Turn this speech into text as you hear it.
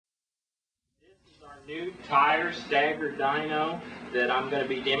New tire Stagger Dyno that I'm going to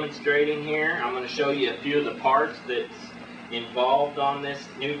be demonstrating here. I'm going to show you a few of the parts that's involved on this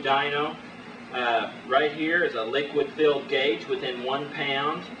new dyno. Right here is a liquid filled gauge within 1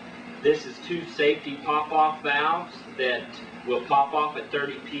 pound. This is 2 safety pop-off valves that will pop off at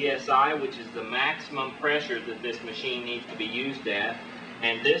 30 psi, which is the maximum pressure that this machine needs to be used at.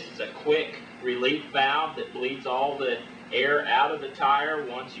 And this is a quick relief valve that bleeds all the air out of the tire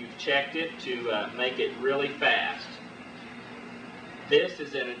once you've checked it to make it really fast. This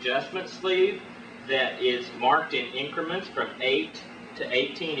is an adjustment sleeve that is marked in increments from 8 to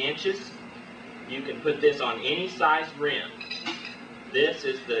 18 inches. You can put this on any size rim. This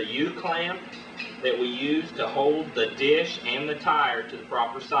is the U-clamp that we use to hold the dish and the tire to the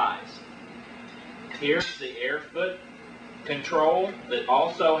proper size. Here's the air foot control that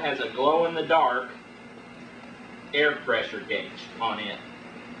also has a glow-in-the-dark air pressure gauge on it.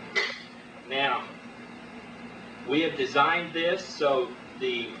 Now, we have designed this so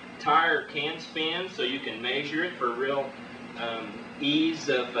the tire can spin, so you can measure it for real ease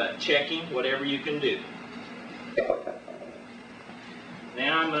of checking whatever you can do.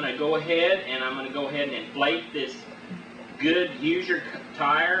 Now I'm going to go ahead and inflate this good user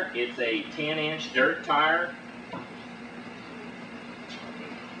tire. It's a 10-inch dirt tire.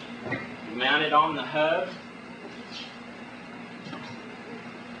 Mount it on the hub.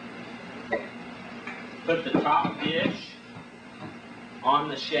 Put the top dish on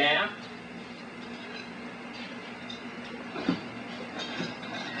the shaft.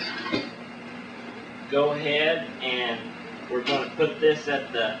 Go ahead and we're going to put this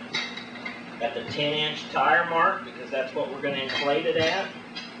at the 10-inch tire mark because that's what we're going to inflate it at.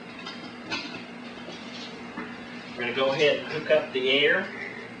 We're going to go ahead and hook up the air.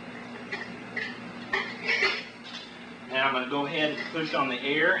 Now I'm going to go ahead and push on the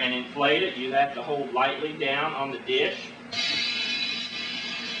air and inflate it. You have to hold lightly down on the dish.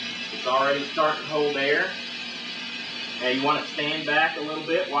 It's already starting to hold air. Now you want to stand back a little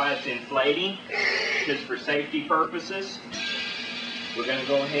bit while it's inflating, just for safety purposes. We're going to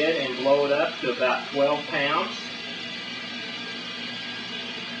go ahead and blow it up to about 12 pounds.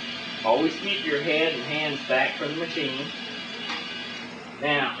 Always keep your head and hands back from the machine.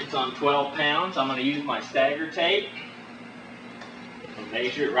 Now it's on 12 pounds. I'm going to use my stagger tape. I'll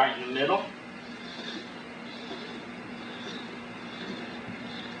measure it right in the middle.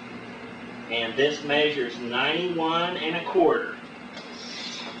 And this measures 91 1/4.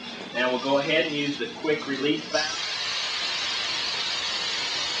 Now we'll go ahead and use the quick release valve.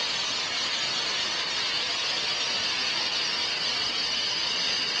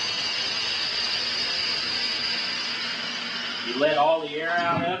 You let all the air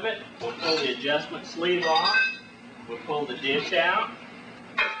out of it. We'll pull the adjustment sleeve off. We'll pull the dish out.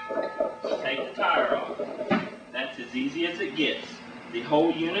 Take the tire off. That's as easy as it gets. The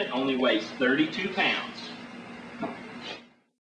whole unit only weighs 32 pounds.